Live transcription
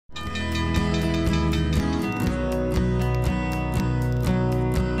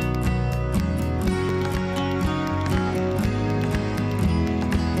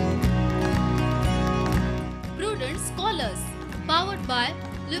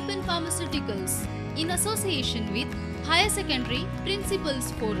Development Pharmaceuticals in association with Higher Secondary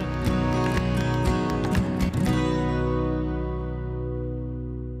Principals Forum.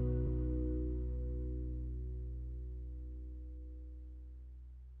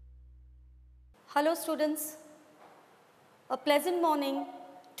 Hello students, a pleasant morning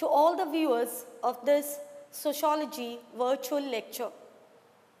to all the viewers of this Sociology virtual lecture.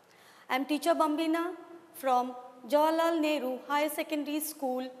 I am teacher Bambina from Jawaharlal Nehru Higher Secondary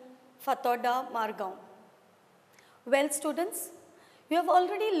School, Fatorda, Margao. Well students, you have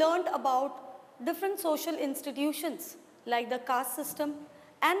already learned about different social institutions like the caste system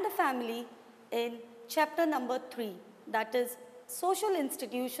and the family in chapter number 3, that is Social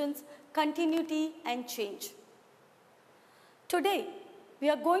Institutions, Continuity and Change. Today, we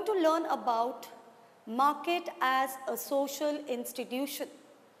are going to learn about market as a social institution.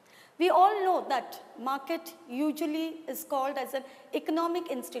 We all know that market usually is called as an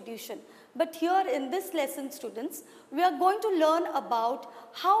economic institution. But here in this lesson, students, we are going to learn about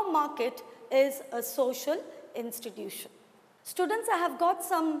how market is a social institution. Students, I have got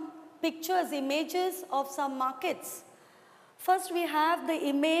some pictures, images of some markets. First, we have the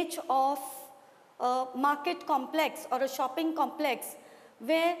image of a market complex or a shopping complex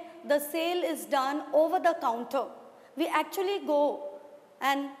where the sale is done over the counter. We actually go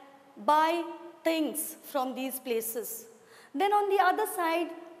and buy things from these places. Then on the other side,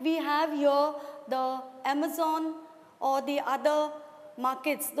 we have here the Amazon or the other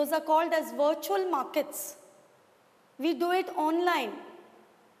markets. Those are called as virtual markets. We do it online.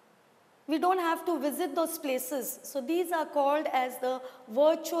 We don't have to visit those places. So these are called as the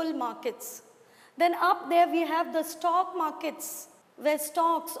virtual markets. Then up there we have the stock markets where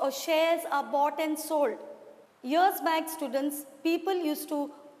stocks or shares are bought and sold. Years back, students, people used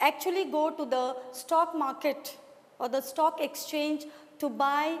to actually go to the stock market or the stock exchange to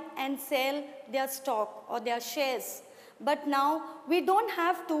buy and sell their stock or their shares. But now we don't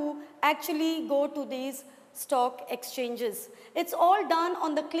have to actually go to these stock exchanges. It's all done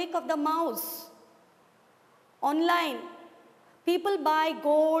on the click of the mouse. Online, people buy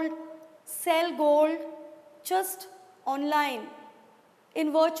gold, sell gold just online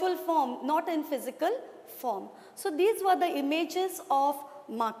in virtual form, not in physical form. So these were the images of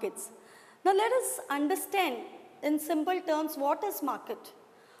markets. Now let us understand in simple terms what is market.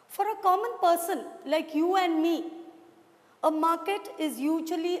 For a common person like you and me, a market is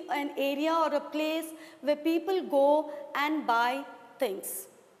usually an area or a place where people go and buy things.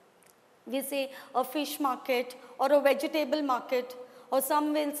 We say a fish market or a vegetable market, or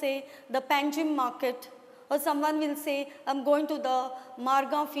some will say the Panjim market, or someone will say I'm going to the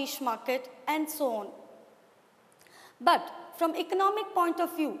Margao fish market, and so on. But from economic point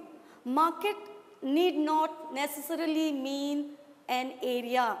of view, market need not necessarily mean an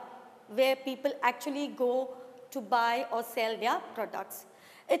area where people actually go to buy or sell their products.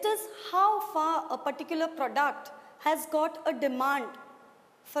 It is how far a particular product has got a demand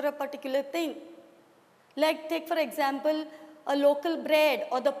for a particular thing. Like take for example a local bread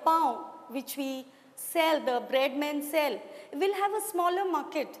or the pav which we sell, the bread men sell, will have a smaller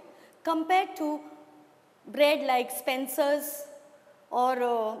market compared to bread like Spencer's or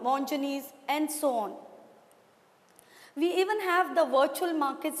Monjani's and so on. We even have the virtual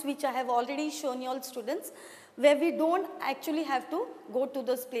markets which I have already shown you all students, where we don't actually have to go to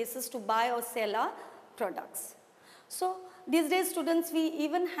those places to buy or sell our products. So these days students, we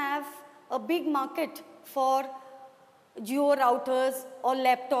even have a big market for Jio routers or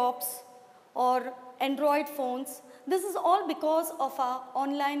laptops or Android phones. This is all because of our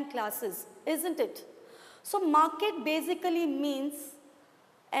online classes, isn't it? So market basically means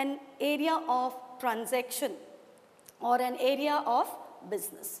an area of transaction or an area of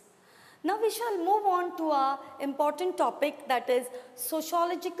business. Now we shall move on to our important topic, that is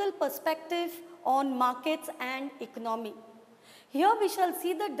sociological perspective on markets and economy. Here we shall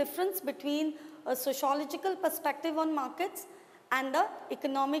see the difference between a sociological perspective on markets and the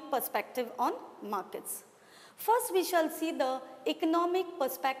economic perspective on markets. First we shall see the economic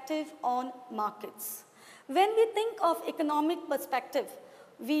perspective on markets. When we think of economic perspective,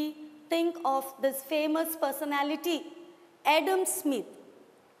 we think of this famous personality, Adam Smith.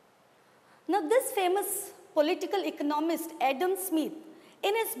 Now this famous political economist, Adam Smith,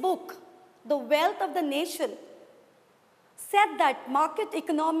 in his book, The Wealth of the Nation, said that market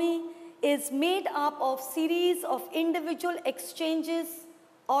economy is made up of series of individual exchanges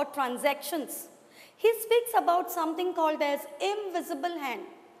or transactions. He speaks about something called as invisible hand.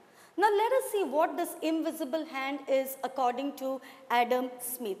 Now let us see what this invisible hand is according to Adam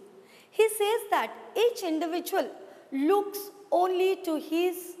Smith. He says that each individual looks only to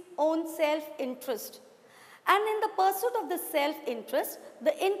his own self-interest. And in the pursuit of the self-interest,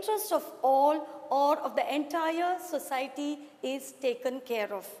 the interest of all or of the entire society is taken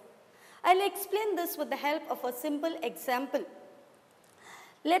care of. I'll explain this with the help of a simple example.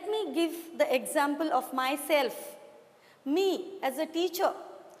 Let me give the example of myself. Me as a teacher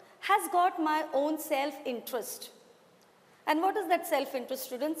has got my own self-interest. And what is that self-interest,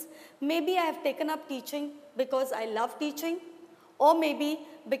 students? Maybe I have taken up teaching because I love teaching, or maybe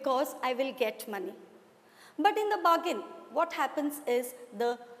because I will get money. But in the bargain, what happens is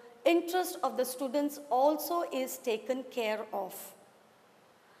the interest of the students also is taken care of.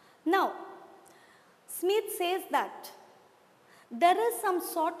 Now, Smith says that there is some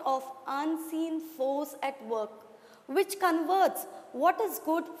sort of unseen force at work which converts what is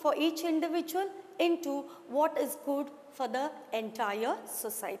good for each individual into what is good for the entire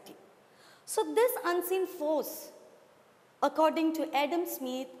society. So this unseen force, according to Adam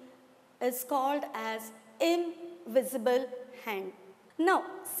Smith, is called as invisible hand. Now,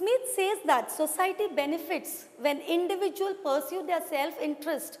 Smith says that society benefits when individuals pursue their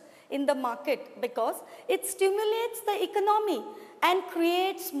self-interest in the market because it stimulates the economy and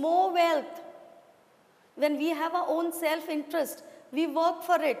creates more wealth. When we have our own self-interest, we work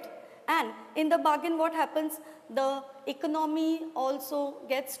for it, and in the bargain what happens? The economy also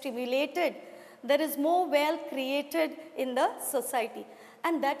gets stimulated. There is more wealth created in the society.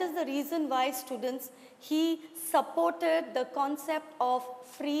 And that is the reason why, students, he supported the concept of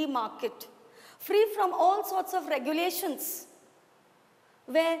free market, free from all sorts of regulations,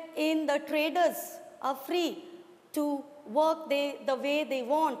 wherein the traders are free to work the way they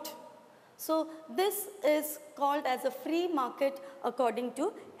want. So this is called as a free market according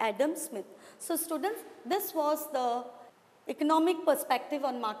to Adam Smith. So students, this was the economic perspective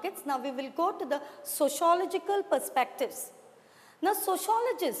on markets. Now we will go to the sociological perspectives. Now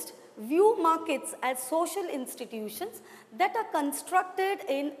sociologists view markets as social institutions that are constructed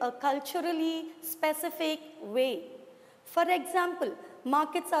in a culturally specific way. For example,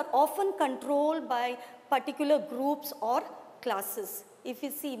 markets are often controlled by particular groups or classes. If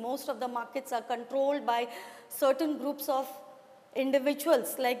you see, most of the markets are controlled by certain groups of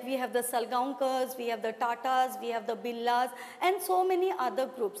individuals, like we have the Salgaonkars, we have the Tatas, we have the Billas, and so many other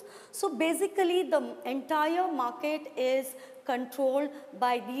groups. So basically the entire market is controlled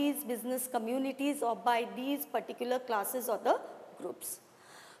by these business communities or by these particular classes or the groups.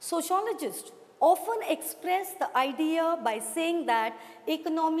 Sociologists often express the idea by saying that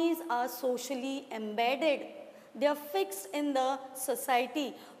economies are socially embedded. They are fixed in the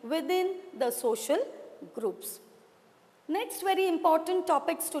society within the social groups. Next very important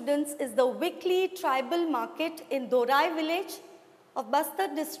topic, students, is the weekly tribal market in Dorai village of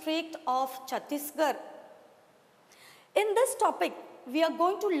Bastar district of Chhattisgarh. In this topic, we are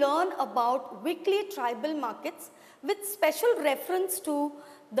going to learn about weekly tribal markets with special reference to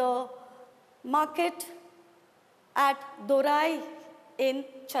the market at Dorai in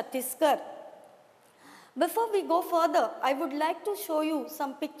Chhattisgarh. Before we go further, I would like to show you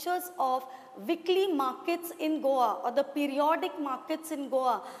some pictures of weekly markets in Goa or the periodic markets in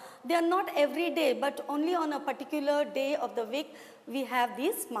Goa. They are not every day, but only on a particular day of the week we have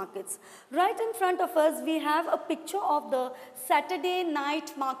these markets. Right in front of us, we have a picture of the Saturday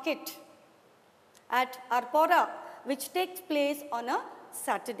night market at Arpora, which takes place on a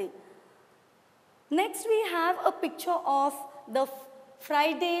Saturday. Next, we have a picture of the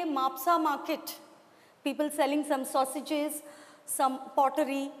Friday Mapsa market. People selling some sausages, some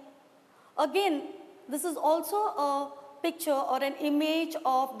pottery. Again, this is also a picture or an image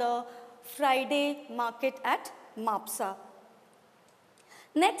of the Friday market at Mapsa.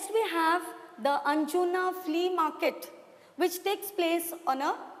 Next, we have the Anjuna flea market, which takes place on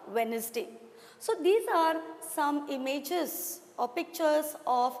a Wednesday. So these are some images or pictures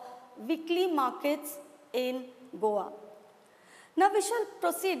of weekly markets in Goa. Now we shall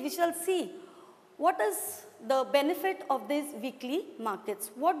proceed, we shall see what is the benefit of these weekly markets.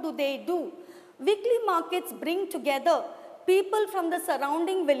 What do they do? Weekly markets bring together people from the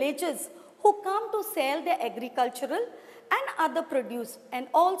surrounding villages who come to sell their agricultural and other produce and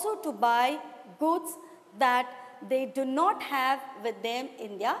also to buy goods that they do not have with them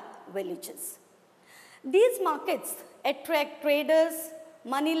in their villages. These markets attract traders,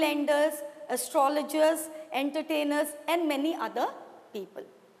 money lenders, astrologers, entertainers, and many other people.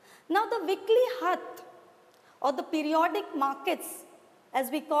 Now the weekly hath or the periodic markets, as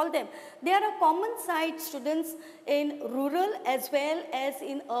we call them, they are a common sight, students, in rural as well as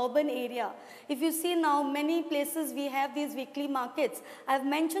in urban area. If you see now, many places we have these weekly markets. I have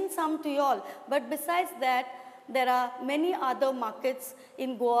mentioned some to you all, but besides that, there are many other markets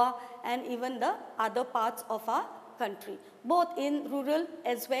in Goa and even the other parts of our country, both in rural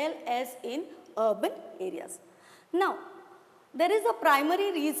as well as in urban areas. Now, there is a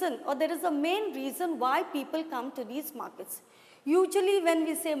primary reason or there is a main reason why people come to these markets. Usually when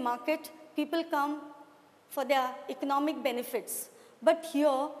we say market, people come for their economic benefits. But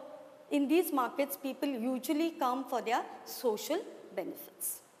here in these markets, people usually come for their social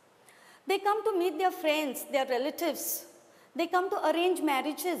benefits. They come to meet their friends, their relatives. They come to arrange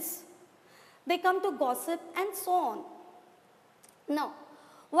marriages. They come to gossip and so on. Now,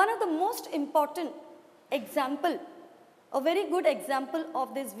 one of the most important example, a very good example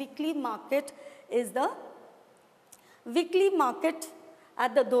of this weekly market is the weekly market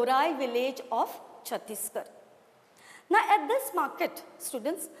at the Dorai village of Chhattisgarh. Now, at this market,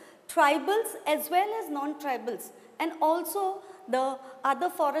 students, tribals as well as non-tribals and also the other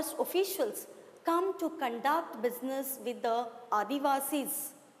forest officials come to conduct business with the Adivasis.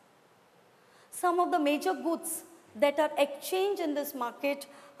 Some of the major goods that are exchanged in this market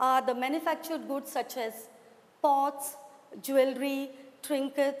are the manufactured goods such as pots, jewelry,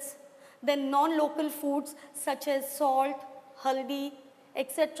 trinkets, then non-local foods such as salt, haldi,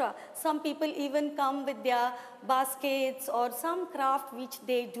 etc. Some people even come with their baskets or some craft which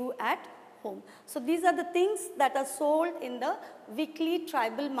they do at home. So these are the things that are sold in the weekly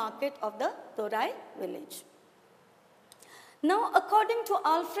tribal market of the Dorai village. Now, according to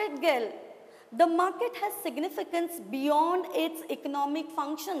Alfred Gell, the market has significance beyond its economic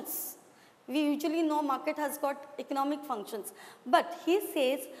functions. We usually know market has got economic functions, but he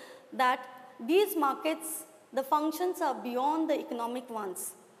says that these markets, the functions are beyond the economic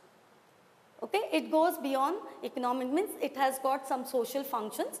ones. Okay, it goes beyond economic, means it has got some social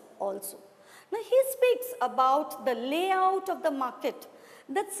functions also. Now he speaks about the layout of the market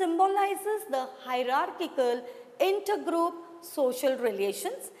that symbolizes the hierarchical intergroup social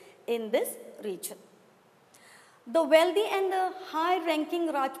relations in this region. The wealthy and the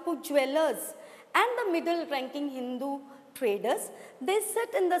high-ranking Rajput dwellers and the middle-ranking Hindu traders, they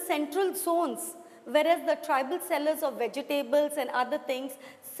sit in the central zones, whereas the tribal sellers of vegetables and other things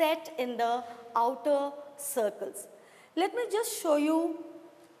sat in the outer circles. Let me just show you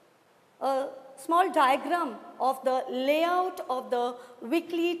a small diagram of the layout of the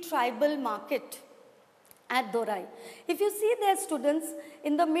weekly tribal market at Dorai. If you see there, students,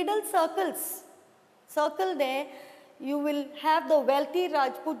 in the middle circle there, you will have the wealthy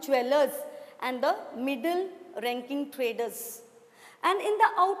Rajput dwellers and the middle ranking traders. And in the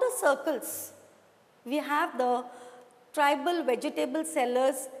outer circles, we have the tribal vegetable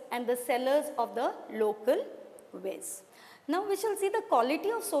sellers and the sellers of the local wares. Now we shall see the quality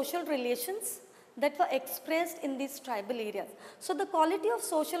of social relations that were expressed in these tribal areas. So the quality of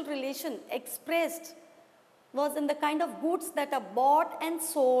social relation expressed was in the kind of goods that are bought and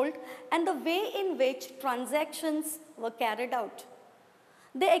sold and the way in which transactions were carried out.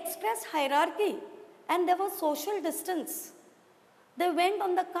 They expressed hierarchy and there was social distance. They went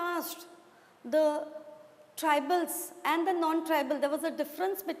on the caste, the tribals and the non-tribal, there was a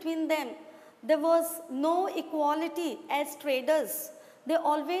difference between them. There was no equality as traders. They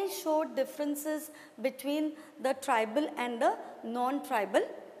always showed differences between the tribal and the non-tribal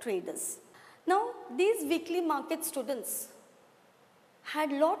traders. Now, these weekly market students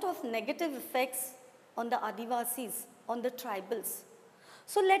had lot of negative effects on the Adivasis, on the tribals.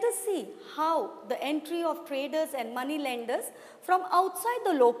 So let us see how the entry of traders and money lenders from outside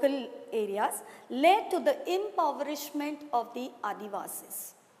the local areas led to the impoverishment of the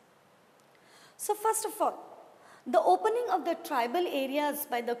Adivasis. So first of all, the opening of the tribal areas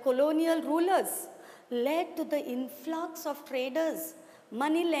by the colonial rulers led to the influx of traders,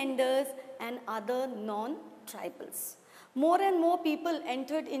 money lenders and other non-tribals. More and more people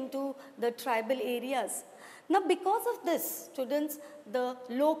entered into the tribal areas. Now because of this, students, the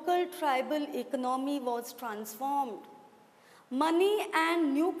local tribal economy was transformed. Money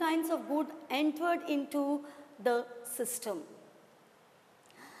and new kinds of goods entered into the system.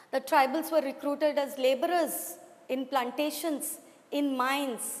 The tribals were recruited as laborers in plantations, in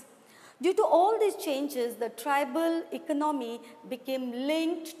mines. Due to all these changes, the tribal economy became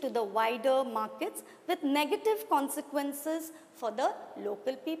linked to the wider markets with negative consequences for the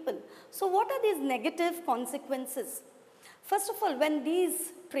local people. So what are these negative consequences? First of all, when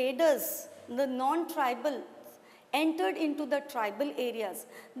these traders, the non-tribal, entered into the tribal areas,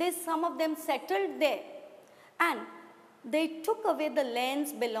 some of them settled there and they took away the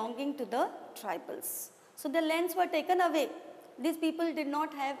lands belonging to the tribals. So the lands were taken away. These people did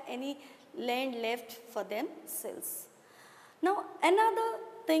not have any land left for themselves. Now another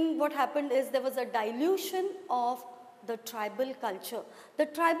thing what happened is there was a dilution of the tribal culture. The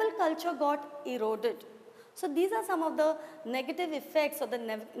tribal culture got eroded. So these are some of the negative effects or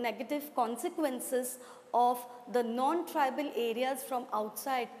the negative consequences of the non-tribal areas from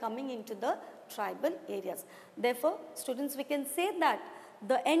outside coming into the tribal areas. Therefore, students, we can say that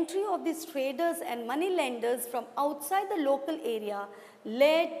the entry of these traders and money lenders from outside the local area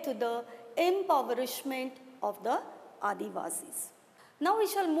led to the impoverishment of the Adivasis. Now we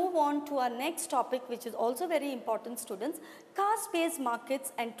shall move on to our next topic, which is also very important, students, caste-based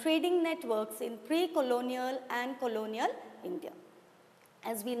markets and trading networks in pre-colonial and colonial India.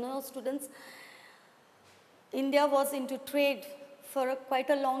 As we know, students, India was into trade for quite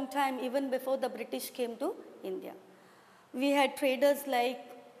a long time, even before the British came to India. We had traders like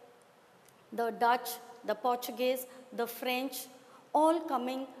the Dutch, the Portuguese, the French, all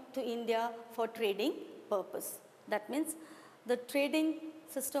coming to India for trading purpose. That means the trading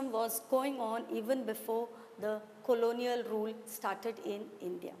system was going on even before the colonial rule started in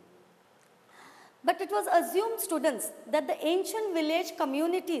India. But it was assumed, students, that the ancient village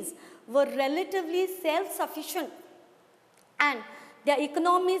communities were relatively self-sufficient and their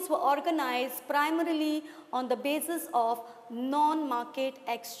economies were organized primarily on the basis of non-market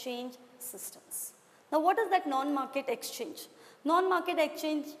exchange systems. Now, what is that non-market exchange? Non-market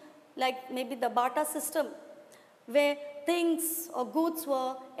exchange, like maybe the barter system, where things or goods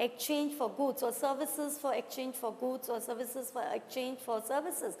were exchanged for goods, or services for exchange for goods, or services for exchange for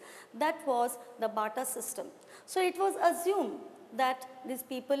services. That was the barter system. So it was assumed that these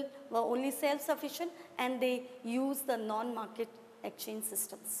people were only self-sufficient and they used the non-market exchange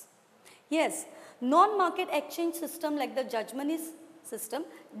systems. Yes, non-market exchange system like the judge money system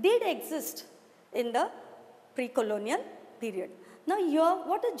did exist in the pre-colonial period. Now here,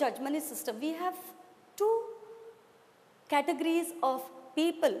 what is judge money system? We have two categories of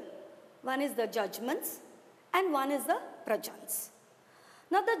people. One is the judgments and one is the prajans.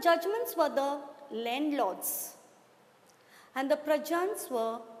 Now the judgments were the landlords and the prajans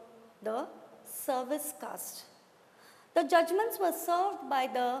were the service caste. The judgments were served by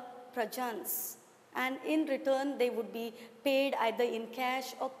the prajans and in return they would be paid either in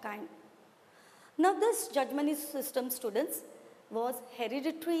cash or kind. Now this judge money system, students, was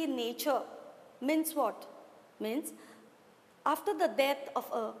hereditary in nature. Means what? Means after the death of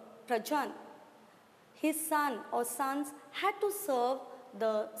a prajan, his son or sons had to serve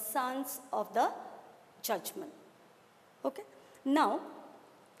the sons of the judgment. Okay? Now,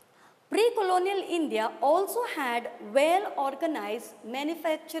 pre-colonial India also had well-organized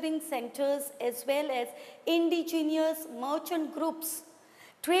manufacturing centers as well as indigenous merchant groups,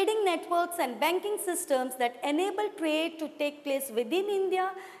 trading networks and banking systems that enable trade to take place within India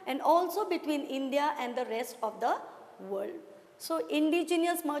and also between India and the rest of the world. So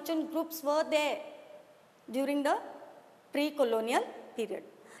indigenous merchant groups were there during the pre-colonial period.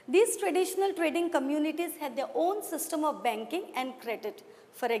 These traditional trading communities had their own system of banking and credit.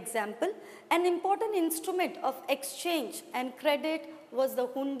 For example, an important instrument of exchange and credit was the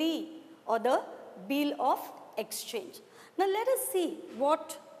hundi or the bill of exchange. Now let us see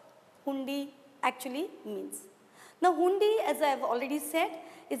what hundi actually means. Now hundi, as I have already said,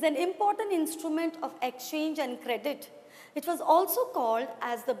 is an important instrument of exchange and credit. It was also called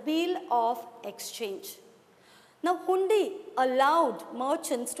as the bill of exchange. Now hundi allowed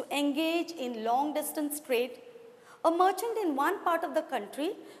merchants to engage in long distance trade. A merchant in one part of the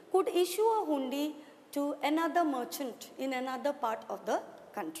country could issue a hundi to another merchant in another part of the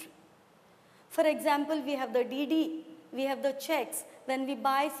country. For example, we have the DD, we have the checks. When we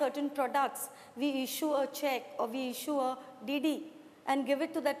buy certain products, we issue a check or we issue a DD and give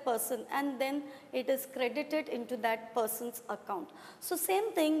it to that person, and then it is credited into that person's account. So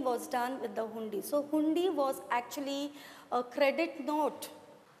same thing was done with the hundi. So hundi was actually a credit note.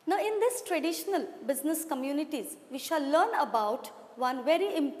 Now in this traditional business communities, we shall learn about one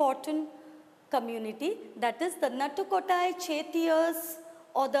very important community, that is the Natukotai Chetiyas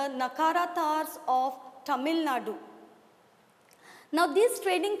or the Nakaratars of Tamil Nadu. Now these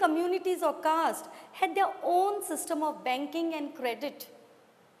trading communities or caste had their own system of banking and credit.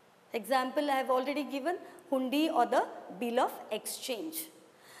 Example I have already given, hundi or the bill of exchange.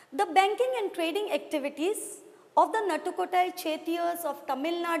 The banking and trading activities of the Natukotai Chetiyas of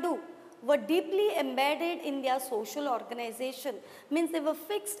Tamil Nadu were deeply embedded in their social organization. Means they were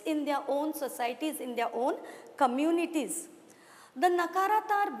fixed in their own societies, in their own communities. The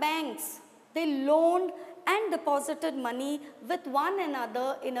Nakaratar banks, they loaned and deposited money with one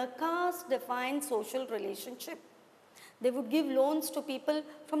another in a caste-defined social relationship. They would give loans to people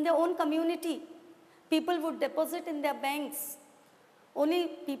from their own community. People would deposit in their banks. Only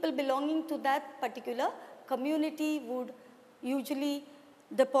people belonging to that particular community would usually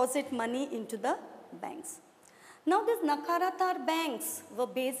deposit money into the banks. Now these Nakaratar banks were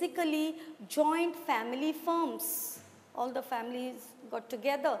basically joint family firms. All the families got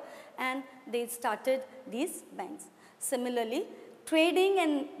together and they started these banks. Similarly, trading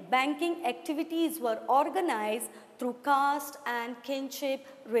and banking activities were organized through caste and kinship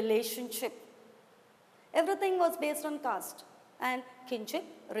relationship. Everything was based on caste and kinship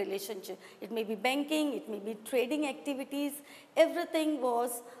relationship. It may be banking, it may be trading activities, everything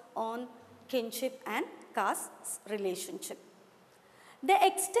was on kinship and caste relationship. The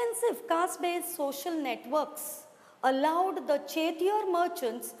extensive caste-based social networks allowed the Chettiar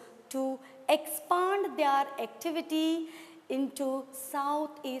merchants to expand their activity into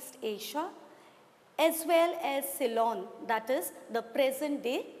Southeast Asia as well as Ceylon, that is the present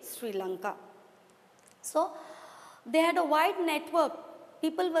day Sri Lanka. So they had a wide network,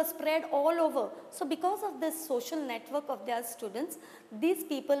 people were spread all over. So because of this social network of their students, these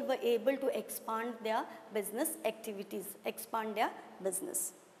people were able to expand their business activities, expand their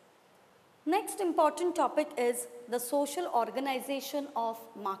business. Next important topic is the social organization of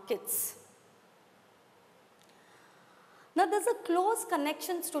markets. Now there is a close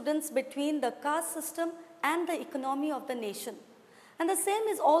connection, students, between the caste system and the economy of the nation. And the same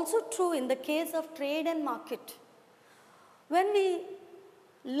is also true in the case of trade and market. When we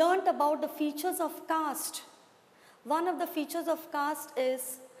learnt about the features of caste, one of the features of caste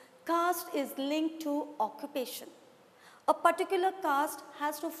is linked to occupation. A particular caste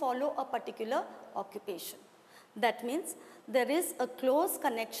has to follow a particular occupation. That means there is a close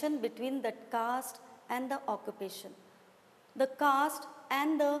connection between the caste and the occupation, the caste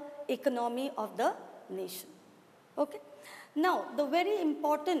and the economy of the nation. Okay? Now, the very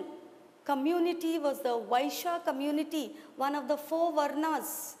important community was the Vaishya community, one of the 4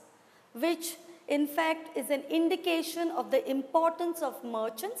 Varnas, which in fact is an indication of the importance of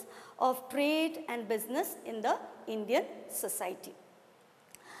merchants, of trade and business in the Indian society.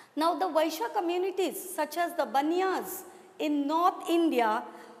 Now the Vaishya communities such as the Banyas in North India,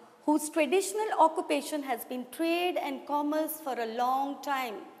 whose traditional occupation has been trade and commerce for a long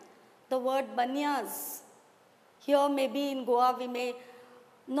time. The word Banyas, here maybe in Goa we may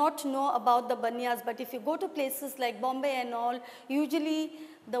not know about the Banyas, but if you go to places like Bombay and all, usually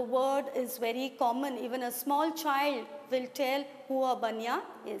the word is very common. Even a small child will tell who a Banya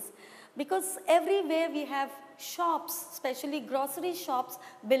is. Because everywhere we have shops, especially grocery shops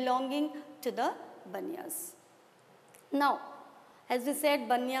belonging to the Banyas. Now, as we said,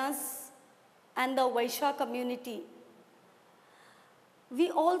 Banyas and the Vaishya community, we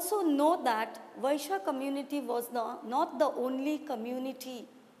also know that Vaishya community was not the only community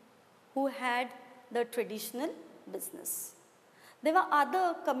who had the traditional business. There were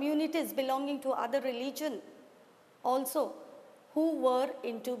other communities belonging to other religion also who were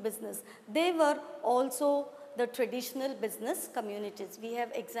into business. They were also the traditional business communities. We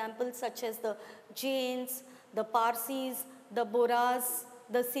have examples such as the Jains, the Parsis, the Boras,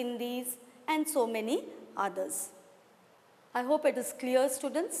 the Sindhis, and so many others. I hope it is clear,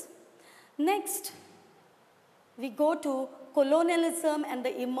 students. Next, we go to colonialism and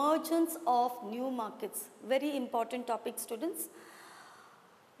the emergence of new markets. Very important topic, students.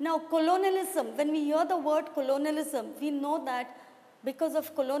 Now, colonialism, when we hear the word colonialism, we know that because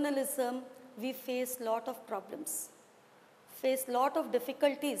of colonialism, we face lot of problems, face lot of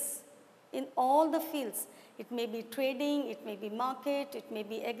difficulties in all the fields. It may be trading, it may be market, it may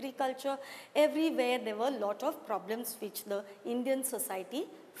be agriculture. Everywhere there were a lot of problems which the Indian society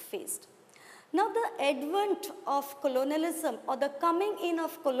faced. Now the advent of colonialism or the coming in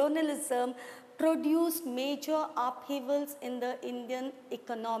of colonialism produced major upheavals in the Indian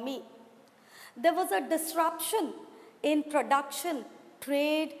economy. There was a disruption in production,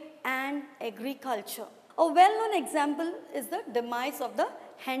 trade and agriculture. A well-known example is the demise of the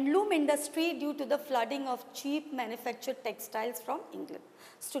handloom industry due to the flooding of cheap manufactured textiles from England.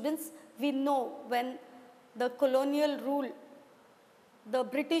 Students, we know when the colonial rule, the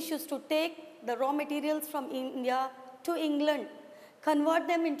British used to take the raw materials from India to England, convert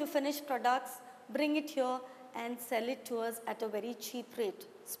them into finished products, bring it here and sell it to us at a very cheap rate,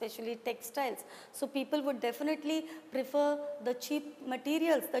 especially textiles. So people would definitely prefer the cheap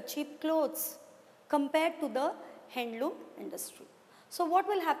materials, the cheap clothes compared to the handloom industry. So what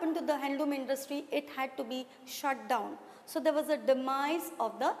will happen to the handloom industry? It had to be shut down. So there was a demise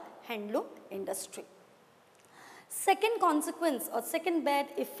of the handloom industry. Second consequence or second bad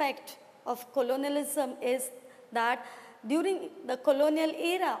effect of colonialism is that during the colonial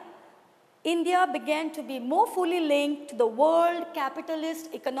era, India began to be more fully linked to the world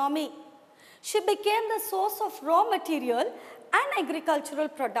capitalist economy. She became the source of raw material and agricultural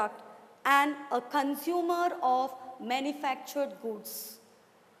product and a consumer of manufactured goods,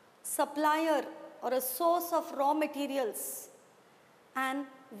 supplier or a source of raw materials, and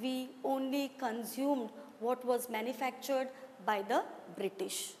we only consumed what was manufactured by the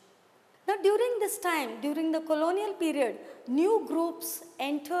British. Now during this time, during the colonial period, new groups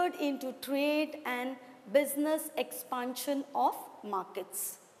entered into trade and business expansion of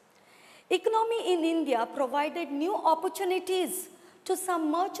markets. Economy in India provided new opportunities to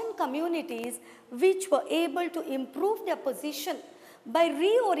some merchant communities which were able to improve their position by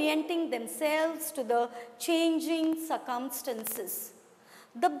reorienting themselves to the changing circumstances.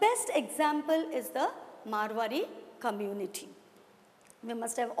 The best example is the Marwari community. We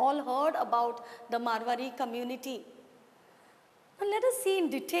must have all heard about the Marwari community. Now let us see in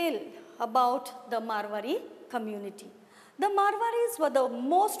detail about the Marwari community. The Marwaris were the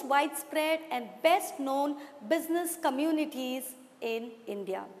most widespread and best known business communities in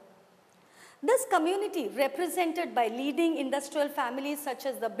India. This community, represented by leading industrial families such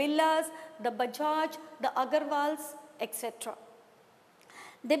as the Billas, the Bajaj, the Agarwals, etc.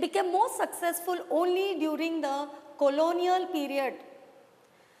 They became more successful only during the colonial period.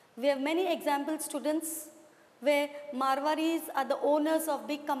 We have many examples, students, where Marwaris are the owners of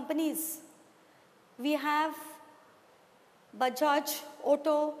big companies. We have Bajaj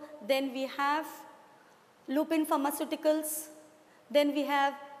Auto, then we have Lupin Pharmaceuticals, then we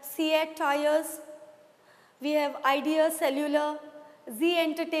have Seat Tires, we have Idea Cellular, Z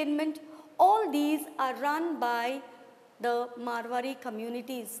Entertainment. All these are run by the Marwari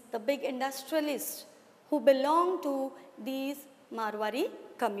communities, the big industrialists who belong to these Marwari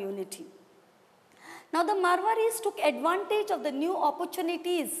community. Now the Marwaris took advantage of the new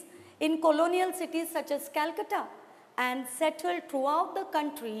opportunities in colonial cities such as Calcutta and settled throughout the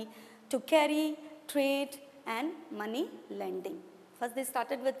country to carry trade and money lending. First they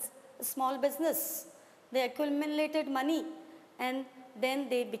started with small business, they accumulated money and then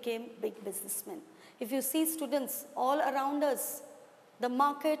they became big businessmen. If you see, students, all around us, the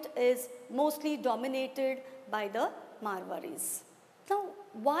market is mostly dominated by the Marwaris. Now,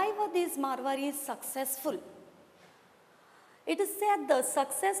 why were these Marwaris successful? It is said the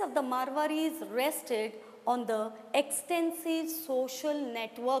success of the Marwaris rested on the extensive social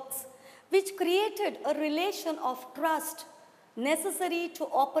networks which created a relation of trust necessary to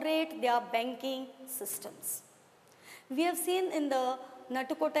operate their banking systems. We have seen in the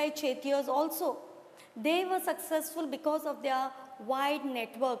Natukotai Chetiyas also, they were successful because of their wide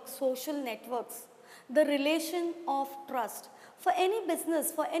network, social networks, the relation of trust. For any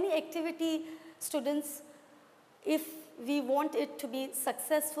business, for any activity, students, if we want it to be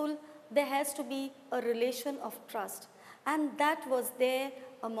successful, there has to be a relation of trust. And that was there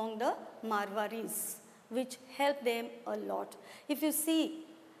among the Marwaris, which helped them a lot. If you see,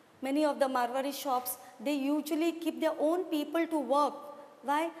 many of the Marwari shops, they usually keep their own people to work.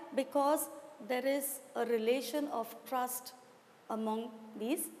 Why? Because there is a relation of trust among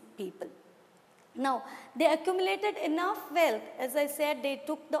these people. Now, they accumulated enough wealth. As I said, they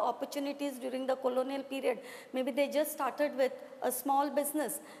took the opportunities during the colonial period. Maybe they just started with a small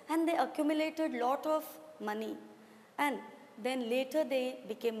business and they accumulated lot of money. And then later they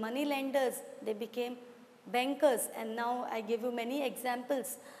became money lenders, they became bankers, and now I give you many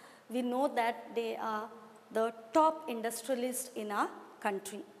examples. We know that they are the top industrialists in our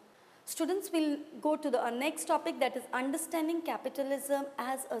country. Students will go to our next topic, that is understanding capitalism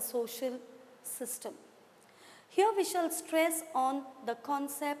as a social system. Here we shall stress on the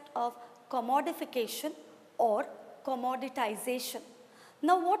concept of commodification or commoditization.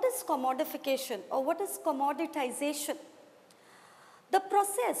 Now what is commodification or what is commoditization? The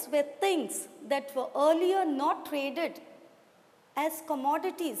process where things that were earlier not traded as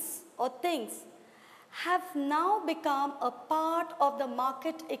commodities or things have now become a part of the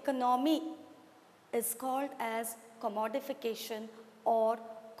market economy is called as commodification or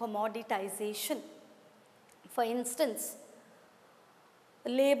commoditization. For instance,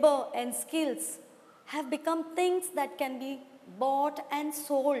 labor and skills have become things that can be bought and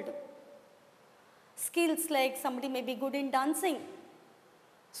sold. Skills like somebody may be good in dancing,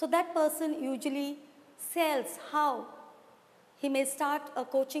 so that person usually sells. How? He may start a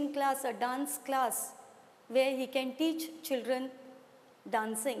coaching class, a dance class, where he can teach children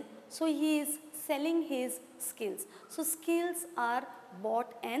dancing. So he is selling his skills. So skills are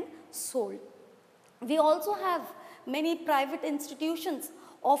bought and sold. We also have many private institutions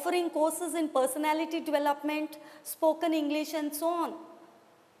offering courses in personality development, spoken English and so on.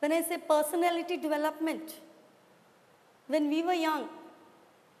 When I say personality development, when we were young,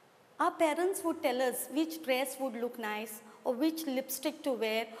 our parents would tell us which dress would look nice, or which lipstick to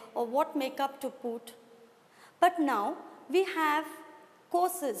wear, or what makeup to put. But now we have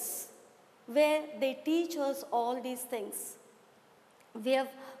courses where they teach us all these things. We have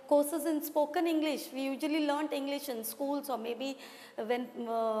courses in spoken English. We usually learned English in schools, or maybe when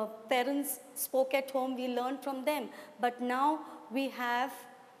parents spoke at home, we learned from them. But now we have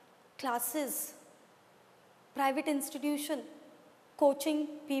classes, private institution, coaching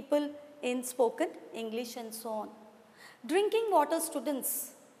people in spoken English and so on. Drinking water,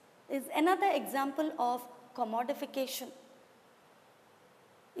 students, is another example of commodification.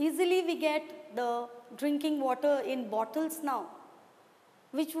 Easily we get the drinking water in bottles now,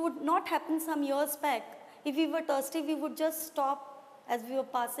 which would not happen some years back. If we were thirsty, we would just stop as we were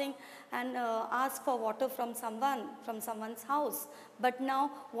passing and ask for water from someone's house. But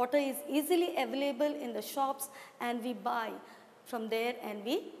now water is easily available in the shops, and we buy from there and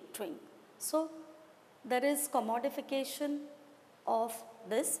we drink. So there is commodification of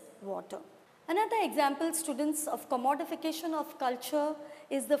this water. Another example, students, of commodification of culture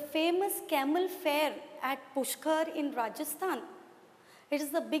is the famous camel fair at Pushkar in Rajasthan. It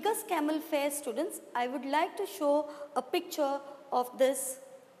is the biggest camel fair, students. I would like to show a picture of this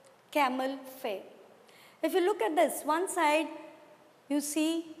camel fair. If you look at this, one side you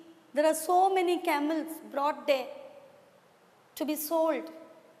see there are so many camels brought there to be sold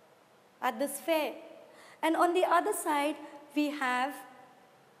at this fair. And on the other side we have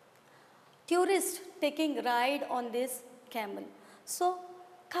tourists taking a ride on this camel. So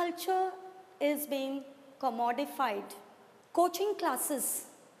culture is being commodified. Coaching classes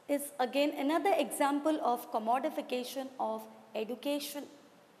is again another example of commodification of education.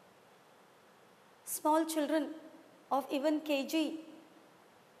 Small children of even KG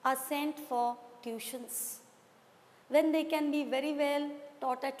are sent for tuitions. When they can be very well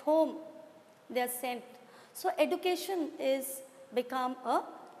taught at home, they are sent. So education is become a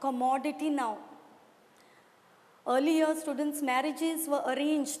commodity now. Earlier, students' marriages were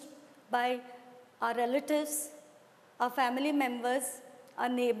arranged by our relatives, our family members, our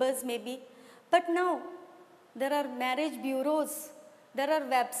neighbors maybe. But now there are marriage bureaus, there are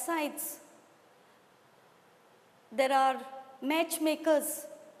websites, there are matchmakers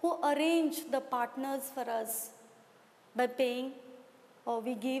who arrange the partners for us by paying, or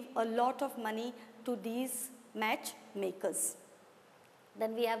we give a lot of money to these matchmakers.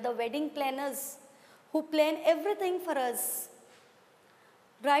 Then we have the wedding planners who plan everything for us,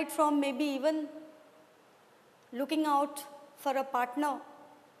 right from maybe even looking out for a partner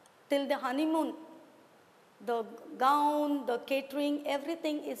till the honeymoon. The gown, the catering,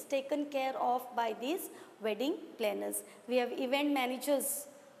 everything is taken care of by these wedding planners. We have event managers.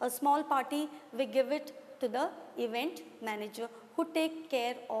 A small party, we give it to the event manager who take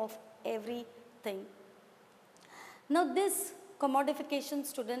care of everything. Now this commodification,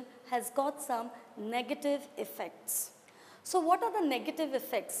 student, has got some negative effects. So what are the negative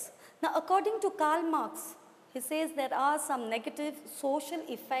effects? Now according to Karl Marx, he says there are some negative social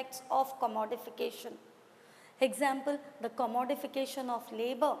effects of commodification. Example, the commodification of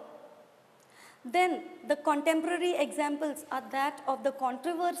labor. Then the contemporary examples are that of the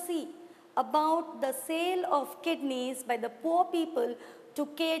controversy about the sale of kidneys by the poor people to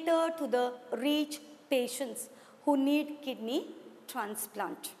cater to the rich patients who need kidney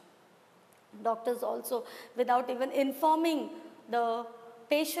transplant. Doctors also, without even informing the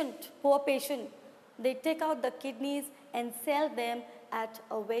patient, poor patient, they take out the kidneys and sell them at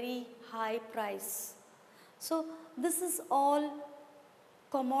a very high price. So this is all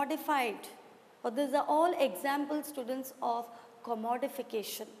commodified, or these are all examples, students, of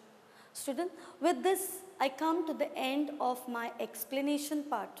commodification. Students, with this I come to the end of my explanation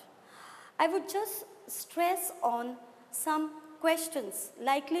part. I would just stress on some questions,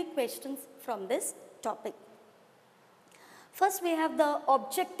 likely questions from this topic. First we have the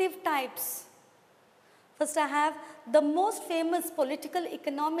objective types. First I have the most famous political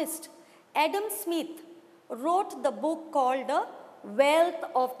economist, Adam Smith, wrote the book called The Wealth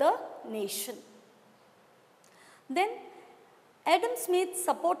of the Nation. Then Adam Smith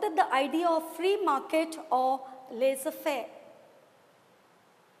supported the idea of free market or laissez-faire.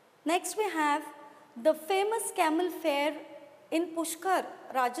 Next we have the famous camel fair in Pushkar,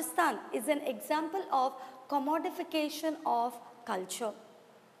 Rajasthan, is an example of commodification of culture.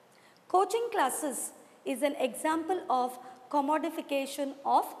 Coaching classes is an example of commodification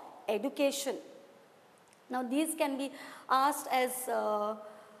of education. Now these can be asked as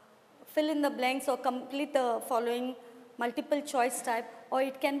fill in the blanks or complete the following multiple choice type, or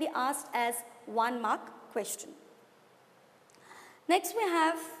it can be asked as 1-mark question. Next we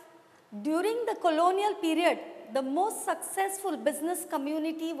have, during the colonial period, the most successful business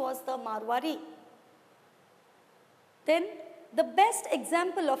community was the Marwari. Then the best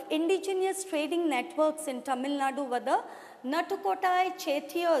example of indigenous trading networks in Tamil Nadu were the Natukotai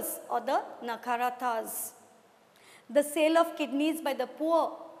Chetiyars or the Nakarathas. The sale of kidneys by the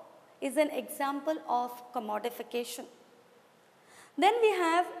poor is an example of commodification. Then we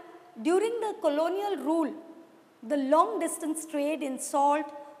have, during the colonial rule, the long distance trade in salt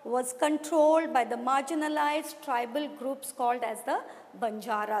was controlled by the marginalized tribal groups called as the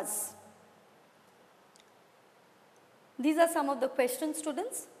Banjaras. These are some of the questions,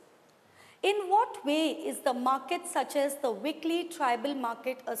 students. In what way is the market such as the weekly tribal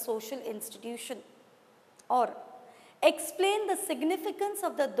market a social institution? Or explain the significance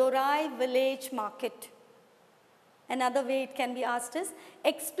of the Dorai village market. Another way it can be asked is,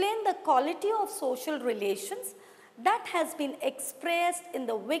 explain the quality of social relations that has been expressed in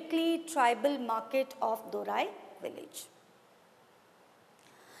the weekly tribal market of Dorai village.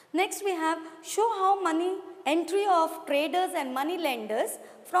 Next we have, show how money entry of traders and money lenders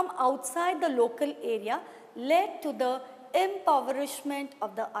from outside the local area led to the impoverishment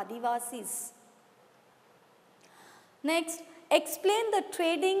of the Adivasis. Next, explain the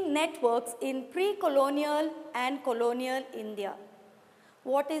trading networks in pre-colonial and colonial India.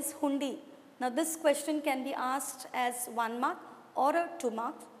 What is hundi? Now this question can be asked as 1-mark or a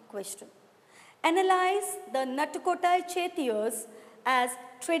 2-mark question. Analyze the Natukotai Chetiyars as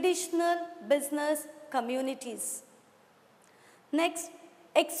traditional business communities. Next,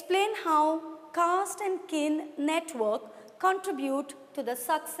 explain how caste and kin network contribute to the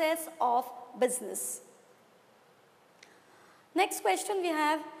success of business. Next question we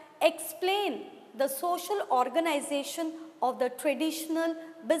have, explain the social organization of the traditional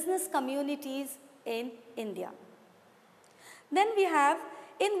business communities in India. Then we have,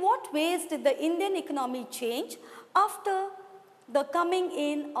 in what ways did the Indian economy change after the coming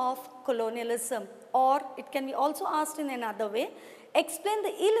in of colonialism? Or it can be also asked in another way, explain the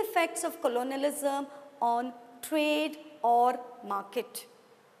ill effects of colonialism on trade or market.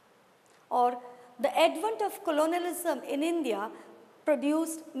 Or the advent of colonialism in India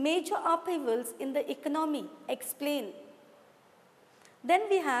produced major upheavals in the economy. Explain. Then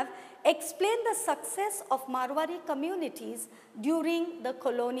we have, explain the success of Marwari communities during the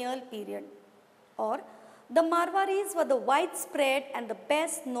colonial period. Or the Marwaris were the widespread and the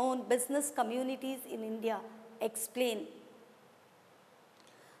best known business communities in India. Explain.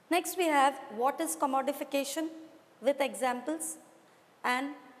 Next we have, what is commodification with examples.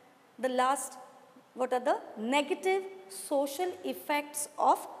 And the last, what are the negative social effects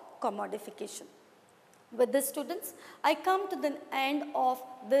of commodification. With this, students, I come to the end of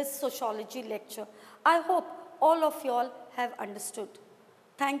this sociology lecture. I hope all of you all have understood.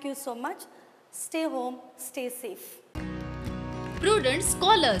 Thank you so much. Stay home, stay safe. Prudent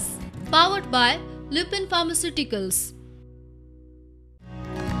Scholars, powered by Lupin Pharmaceuticals.